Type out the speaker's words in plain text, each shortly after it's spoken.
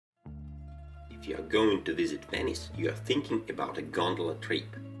If you are going to visit Venice, you are thinking about a gondola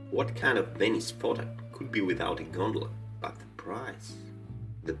trip. What kind of Venice photo could be without a gondola? But the price?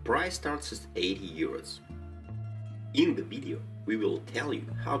 The price starts at 80 euros. In the video, we will tell you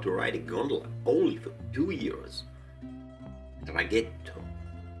how to ride a gondola only for 2 euros. Traghetto.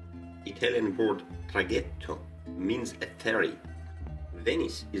 Italian word traghetto means a ferry.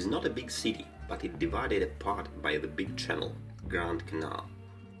 Venice is not a big city, but it divided apart by the big channel, Grand Canal.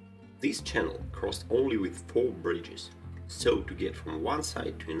 This channel crossed only with 4 bridges, so to get from one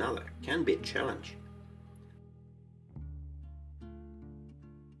side to another can be a challenge.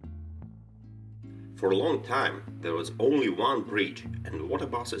 For a long time there was only one bridge and water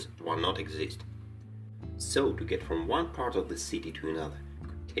buses do not exist. So to get from one part of the city to another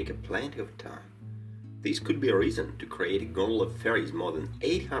could take plenty of time. This could be a reason to create gondola ferries more than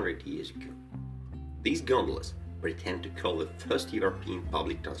 800 years ago. These gondolas pretend to call the first European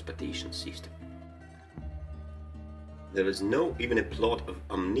public transportation system. There was no even a plot of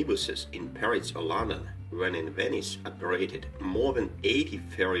omnibuses in Paris or London, when in Venice operated more than 80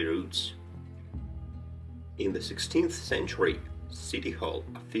 ferry routes. In the 16th century, City Hall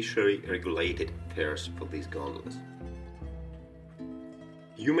officially regulated fares for these gondolas.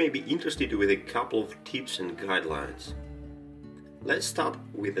 You may be interested with a couple of tips and guidelines. Let's start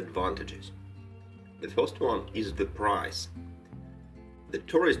with advantages. The first one is the price. The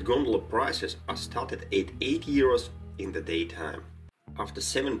tourist gondola prices are started at 80 euros in the daytime. After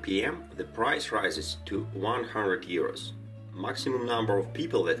 7 p.m. the price rises to 100 euros. Maximum number of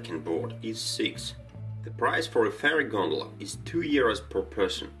people that can board is 6. The price for a ferry gondola is 2 euros per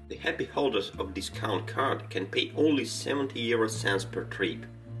person. The happy holders of discount card can pay only 70 euro cents per trip.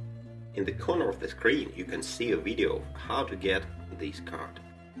 In the corner of the screen you can see a video of how to get this card.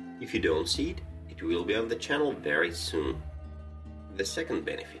 If you don't see it, it will be on the channel very soon. The second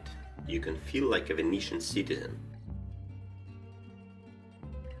benefit: you can feel like a Venetian citizen.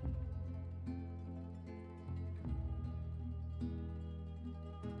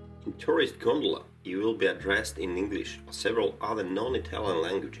 In tourist gondola, you will be addressed in English or several other non-Italian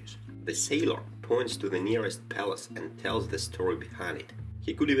languages. The sailor points to the nearest palace and tells the story behind it.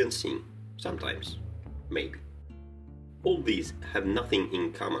 He could even sing, sometimes, maybe. All these have nothing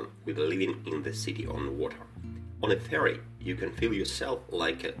in common with living in the city on water. On a ferry, you can feel yourself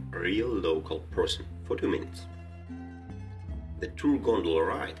like a real local person for 2 minutes. The tour gondola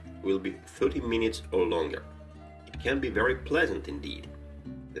ride will be 30 minutes or longer. It can be very pleasant indeed.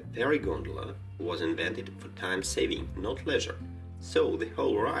 The ferry gondola was invented for time saving, not leisure, so the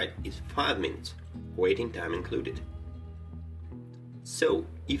whole ride is 5 minutes, waiting time included. So,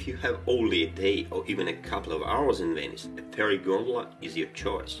 if you have only a day or even a couple of hours in Venice, a ferry gondola is your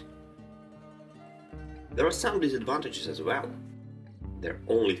choice. There are some disadvantages as well. There are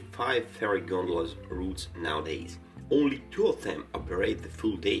only 5 ferry gondolas routes nowadays. Only 2 of them operate the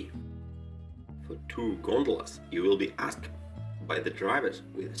full day. For tour gondolas, you will be asked by the drivers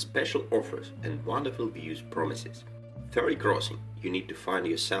with special offers and wonderful views promises. Ferry crossing you need to find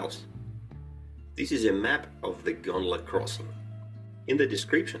yourselves. This is a map of the gondola crossing. In the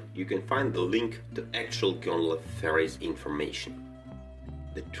description you can find the link to actual gondola ferries information.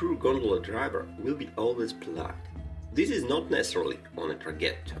 The tour gondola driver will be always polite. This is not necessarily on a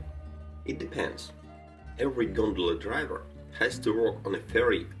traghetto. It depends. Every gondola driver has to work on a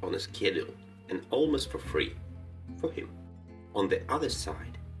ferry on a schedule and almost for free for him. On the other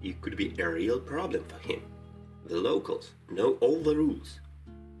side, you could be a real problem for him. The locals know all the rules.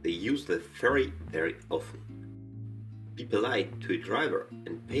 They use the ferry very often. Be polite to a driver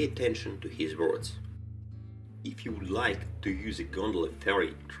and pay attention to his words. If you would like to use a gondola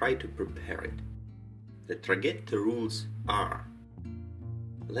ferry, try to prepare it. The traghetto rules are: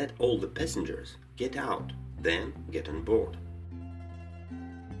 let all the passengers get out, then get on board.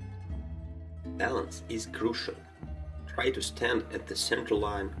 Balance is crucial. Try to stand at the center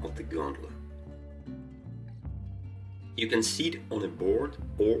line of the gondola. You can sit on a board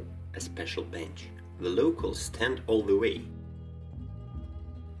or a special bench. The locals stand all the way.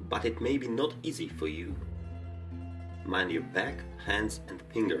 But it may be not easy for you. Mind your back, hands and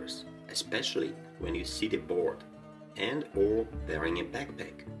fingers, especially when you sit aboard and or wearing a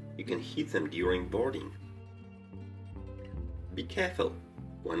backpack. You can hit them during boarding. Be careful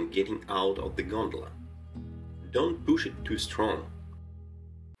when getting out of the gondola. Don't push it too strong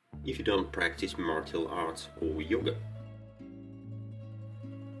if you don't practice martial arts or yoga.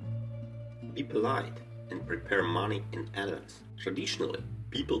 Be polite and prepare money in advance. Traditionally,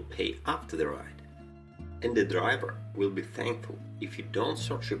 people pay after the ride, and the driver will be thankful if you don't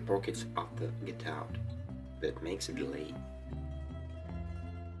search your pockets after get out. That makes a delay.